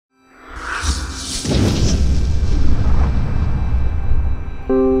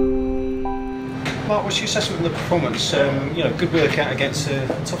Mark, what's your assessment of the performance? Good workout against a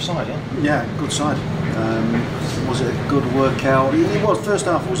tough side, yeah? Yeah, good side. Was it a good workout? It was. First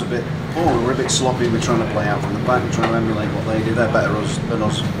half was a bit poor. We were a bit sloppy. We were trying to play out from the back, trying to emulate what they do. They're better than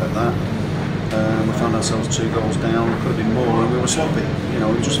us at that. We found ourselves 2 goals down. Could have been more, and we were sloppy.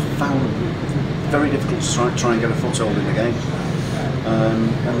 We just found it very difficult to try and get a foothold in the game.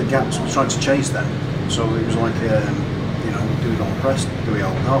 And the gaps, we tried to chase them. So it was like, do we go on press? Do we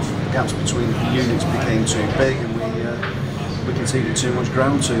hold off? The gaps between the units became too big, and we conceded too much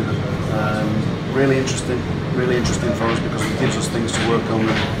ground to them. Really interesting for us, because it gives us things to work on.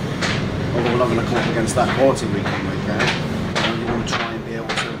 Although we're not going to come up against that quality week in, week out, we want to try and be able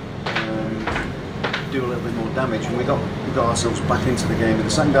to do a little bit more damage. And we got ourselves back into the game in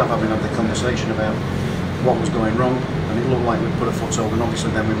the second half, having had the conversation about what was going wrong, and it looked like we'd put a foothold, and obviously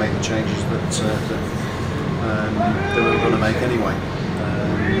then we made the changes that we were going to make anyway.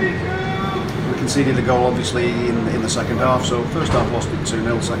 We conceded a goal obviously in the second half, so first half lost it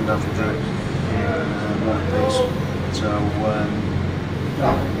 2-0, second half we drew it 1 apiece. So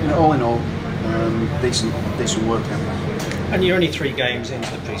all in all, decent workout. And you're only 3 games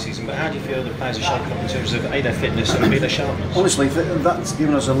into the pre-season, but how do you feel the players are shaping up in terms of A, their fitness and B, their sharpness? Honestly, that's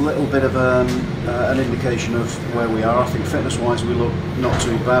given us a little bit of an indication of where we are. I think fitness-wise we look not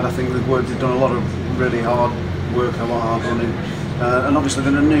too bad. I think they've done a lot of really hard work, a lot of hard running, and obviously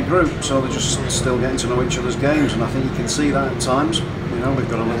they're a new group, so they're just still getting to know each other's games, and I think you can see that at times. We've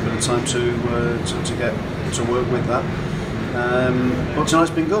got a little bit of time to get to work with that. But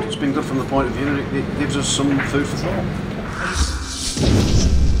tonight's been good. It's been good from the point of view. It gives us some food for thought.